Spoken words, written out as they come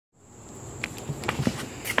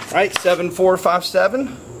Alright,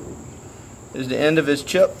 7457 is the end of his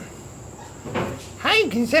chip. Hey,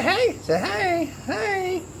 can you say hey? Say hey,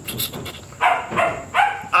 hey.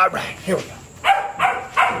 Alright, here we go.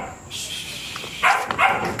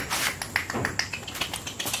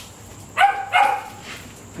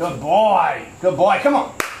 Good boy. Good boy. Come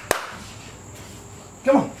on.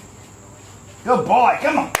 Come on. Good boy.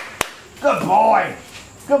 Come on. Good boy.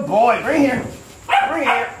 Good boy. Bring here. Bring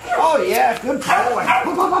here. Oh, yeah. Good boy.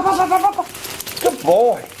 Good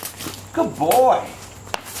boy. Good boy.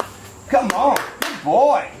 Come on. Good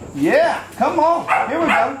boy. Yeah. Come on. Here we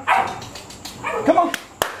go. Come on.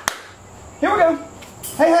 Here we go.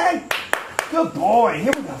 Hey, hey. Good boy.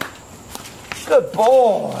 Here we go. Good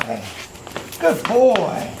boy. Good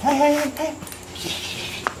boy. Hey, hey, hey, hey.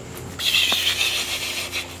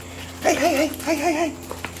 Hey, hey, hey, hey, hey, hey.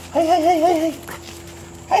 Hey, hey, hey, hey, hey.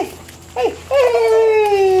 Hey, hey,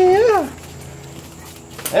 hey.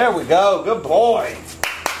 There we go. Good boy.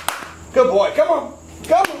 Good boy. Come on.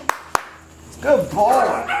 Come on. Good boy. All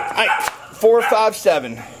right.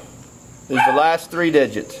 457 is the last 3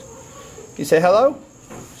 digits. You say hello?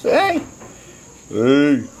 Say hey.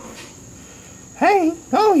 Hey. Hey,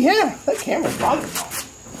 oh yeah, that camera's bothering me.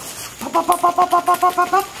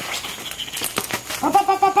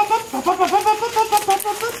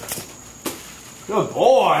 Good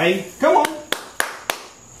boy. Come on.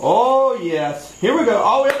 Oh yes. Here we go.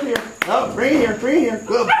 All the way up here. Oh, bring it here. Bring it here.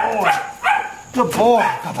 Good boy. Good boy.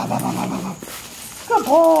 Good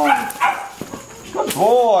boy. Good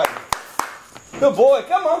boy. Good boy.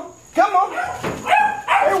 Come on. Come on.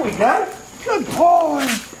 There we go. Good boy.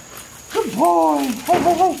 Good boy. Hey,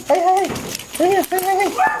 hey, hey, hey, hey. Hey, hey, hey,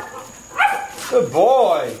 hey. Good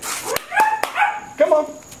boy. Come on.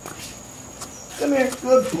 Come here.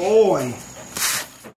 Good boy.